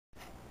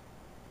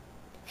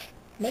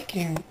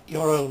Making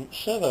your own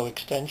servo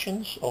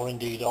extensions, or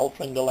indeed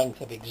altering the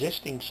length of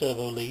existing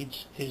servo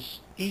leads, is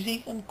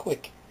easy and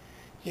quick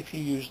if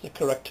you use the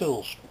correct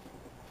tools.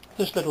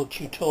 This little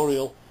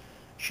tutorial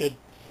should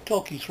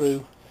talk you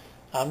through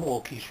and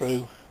walk you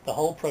through the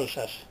whole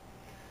process.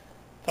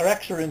 For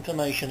extra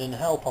information and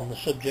help on the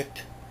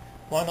subject,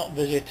 why not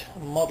visit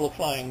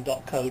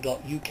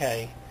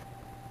modelflying.co.uk.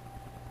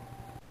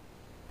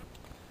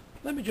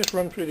 Let me just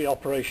run through the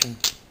operation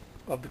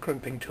of the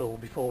crimping tool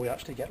before we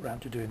actually get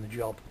round to doing the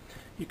job.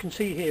 You can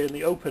see here in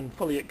the open,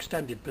 fully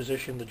extended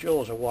position, the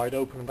jaws are wide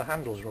open and the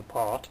handles are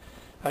apart.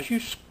 As you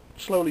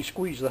slowly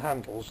squeeze the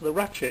handles, the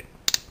ratchet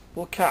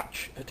will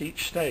catch at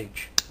each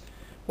stage.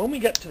 When we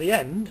get to the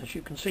end, as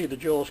you can see the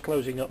jaws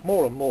closing up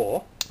more and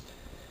more,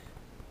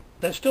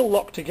 they're still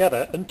locked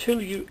together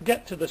until you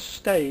get to the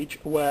stage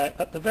where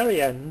at the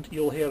very end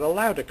you'll hear a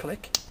louder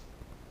click.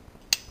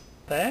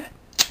 There.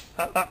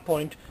 At that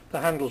point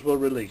the handles will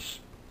release.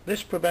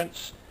 This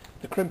prevents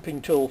the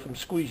crimping tool from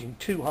squeezing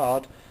too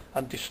hard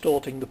and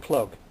distorting the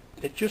plug.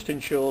 It just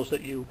ensures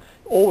that you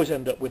always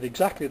end up with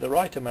exactly the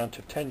right amount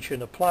of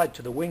tension applied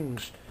to the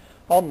wings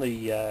on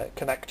the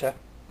connector,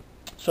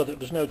 so that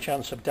there's no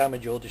chance of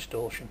damage or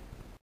distortion.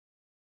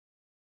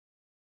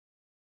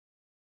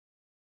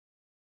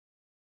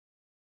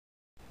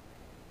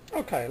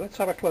 Okay, let's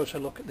have a closer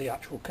look at the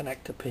actual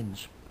connector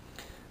pins.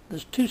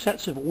 There's two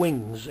sets of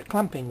wings,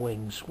 clamping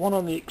wings, one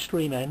on the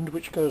extreme end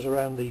which goes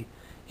around the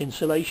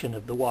insulation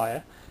of the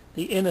wire.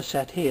 The inner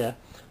set here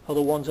are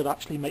the ones that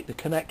actually make the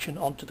connection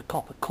onto the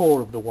copper core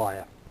of the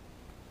wire.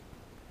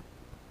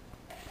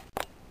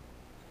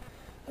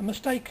 A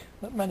mistake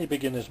that many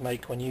beginners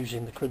make when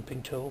using the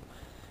crimping tool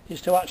is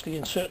to actually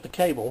insert the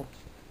cable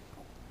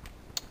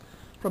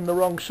from the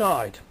wrong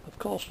side. Of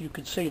course you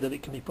can see that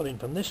it can be put in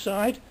from this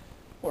side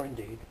or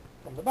indeed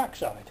from the back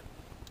side.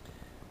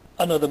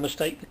 Another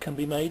mistake that can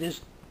be made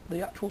is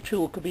the actual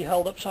tool could be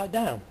held upside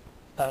down,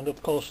 and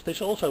of course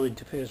this also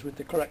interferes with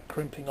the correct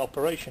crimping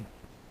operation.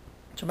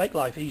 To make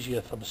life easier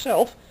for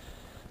myself,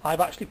 I've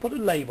actually put a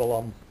label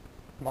on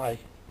my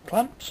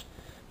clamps,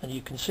 and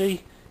you can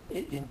see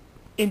it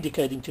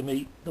indicating to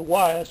me the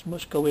wires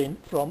must go in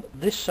from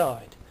this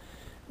side.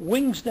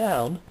 Wings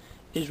down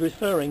is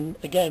referring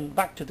again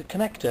back to the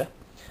connector,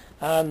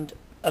 and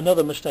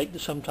another mistake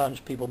that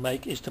sometimes people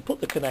make is to put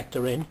the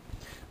connector in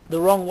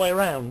the wrong way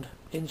round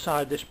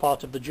inside this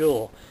part of the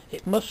jaw.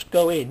 It must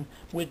go in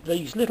with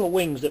these little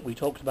wings that we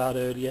talked about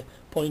earlier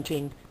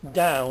pointing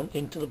down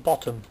into the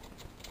bottom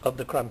of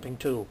the crimping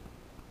tool.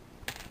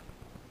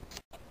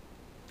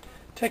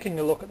 Taking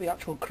a look at the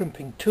actual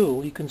crimping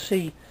tool, you can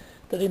see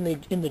that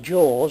in the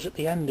jaws, at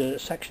the end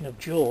section of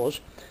jaws,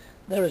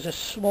 there is a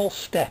small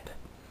step,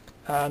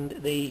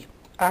 and the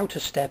outer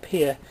step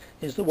here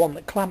is the one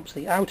that clamps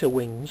the outer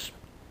wings,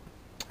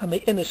 and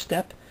the inner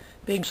step,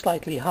 being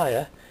slightly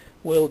higher,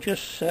 will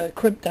just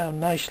crimp down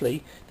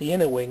nicely the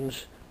inner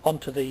wings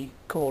onto the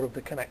core of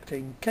the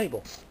connecting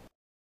cable.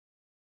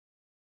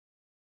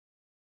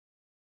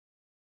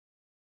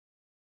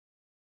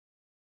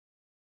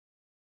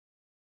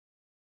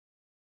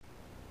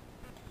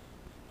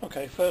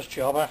 Okay, first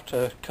job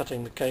after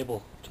cutting the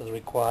cable to the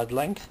required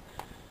length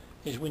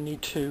is we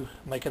need to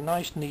make a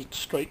nice neat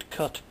straight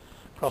cut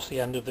across the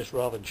end of this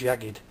rather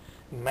jagged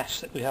mess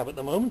that we have at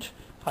the moment.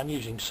 I'm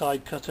using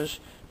side cutters.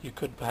 You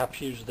could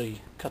perhaps use the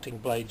cutting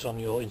blades on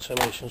your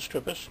insulation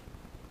strippers.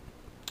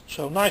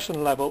 So nice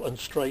and level and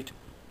straight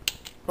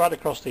right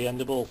across the end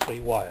of all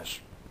three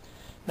wires.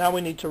 Now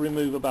we need to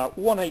remove about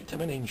 1/8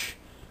 of an inch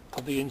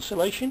of the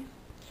insulation,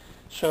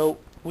 so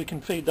we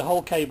can feed the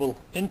whole cable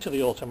into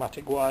the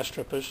automatic wire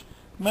strippers,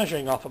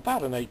 measuring off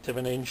about 1/8 of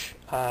an inch,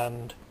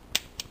 and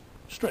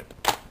strip.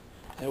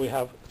 There we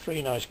have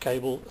three nice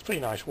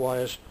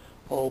wires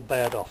all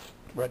bared off,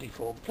 ready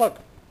for the plug.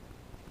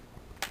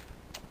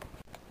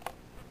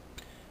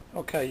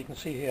 Okay, you can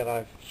see here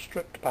I've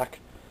stripped back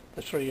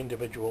the three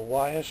individual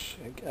wires,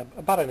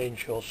 about 1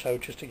 inch or so,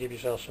 just to give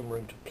yourself some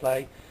room to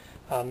play,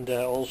 and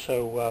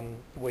also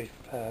we've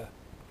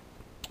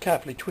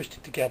carefully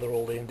twisted together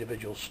all the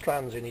individual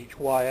strands in each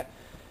wire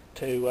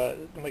to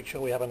make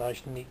sure we have a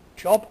nice neat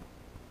job.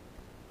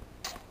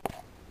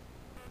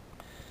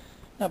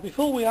 Now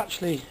before we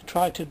actually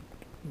try to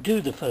do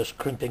the first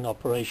crimping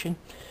operation,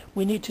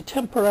 we need to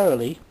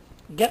temporarily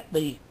get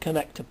the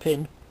connector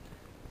pin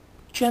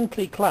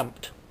gently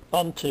clamped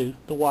onto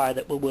the wire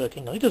that we're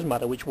working on. It doesn't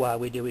matter which wire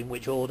we're doing,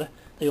 which order,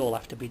 they all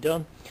have to be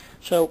done.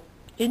 So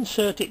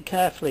insert it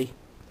carefully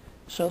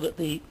so that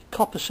the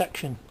copper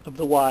section of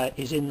the wire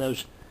is in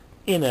those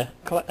inner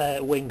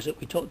wings that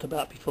we talked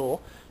about before.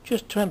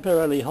 Just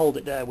temporarily hold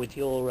it there with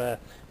your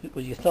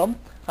thumb,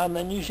 and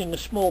then using a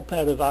small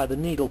pair of either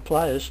needle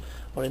pliers,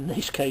 or in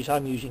this case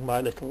I'm using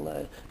my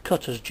little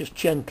cutters, just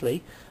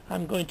gently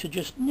I'm going to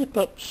just nip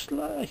up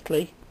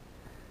slightly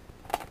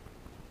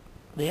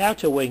the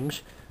outer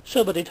wings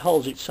so that it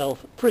holds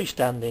itself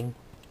freestanding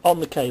on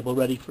the cable,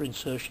 ready for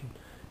insertion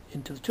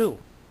into the tool.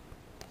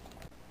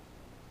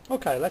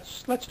 Okay,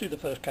 let's do the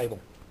first cable.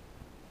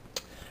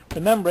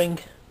 Remembering,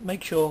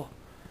 make sure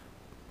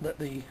that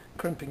the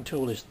crimping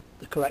tool is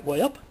the correct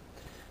way up.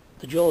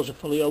 The jaws are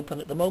fully open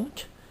at the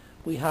moment.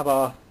 We have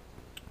our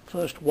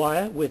first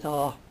wire with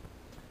our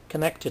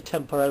connector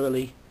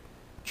temporarily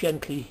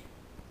gently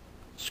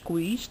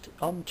squeezed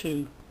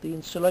onto the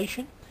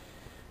insulation.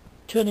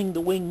 Turning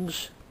the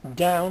wings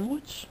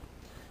downwards,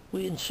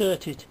 we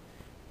insert it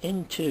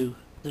into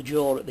the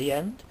jaw at the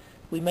end.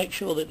 We make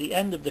sure that the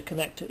end of the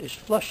connector is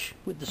flush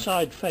with the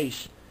side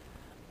face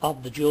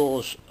of the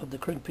jaws of the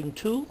crimping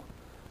tool,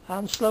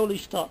 and slowly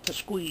start to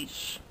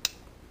squeeze.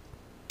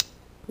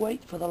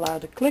 Wait for the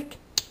louder click.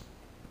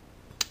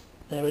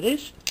 There it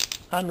is,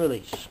 and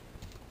release.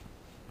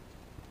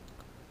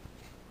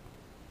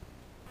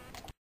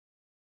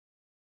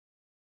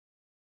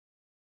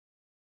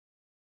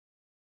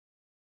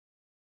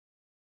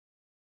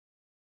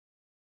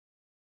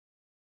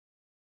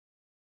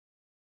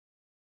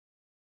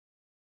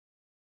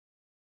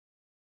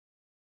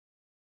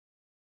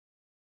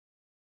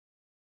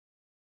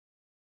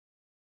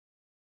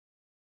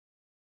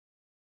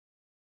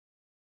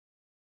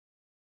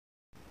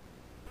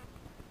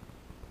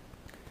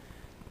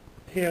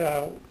 Here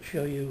I'll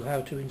show you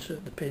how to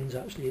insert the pins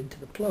actually into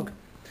the plug.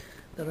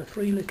 There are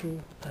three little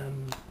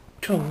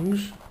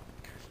tongues,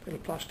 little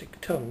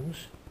plastic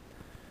tongues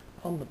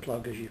on the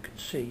plug, as you can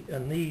see,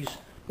 and these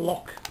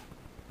lock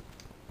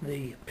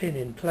the pin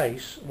in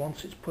place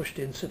once it's pushed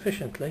in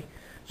sufficiently.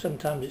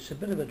 Sometimes it's a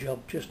bit of a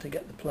job just to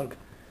get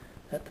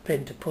the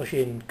pin to push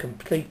in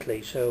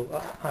completely,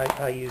 so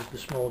I use the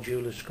small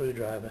jeweler's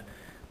screwdriver,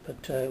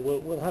 but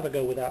we'll have a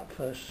go with that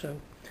first. So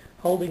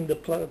holding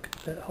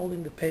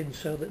the pin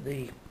so that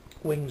the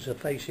wings are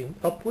facing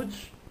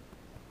upwards,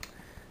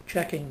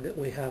 checking that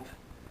we have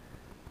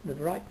the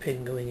right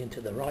pin going into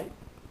the right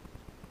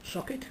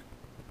socket,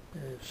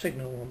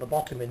 signal on the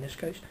bottom in this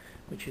case,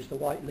 which is the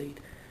white lead.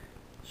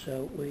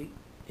 So we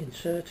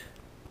insert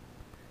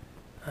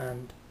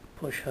and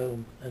push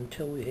home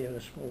until we hear a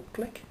small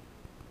click,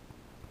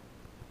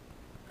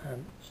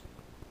 and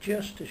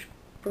just to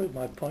prove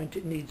my point,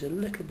 it needs a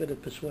little bit of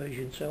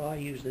persuasion, so I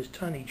use this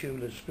tiny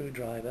jeweler's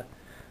screwdriver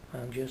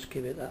and just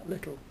give it that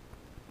little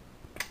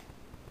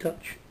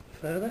touch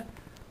further,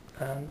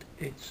 and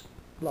it's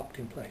locked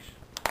in place.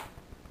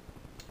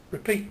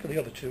 Repeat for the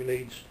other two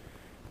leads.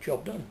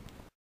 Job done.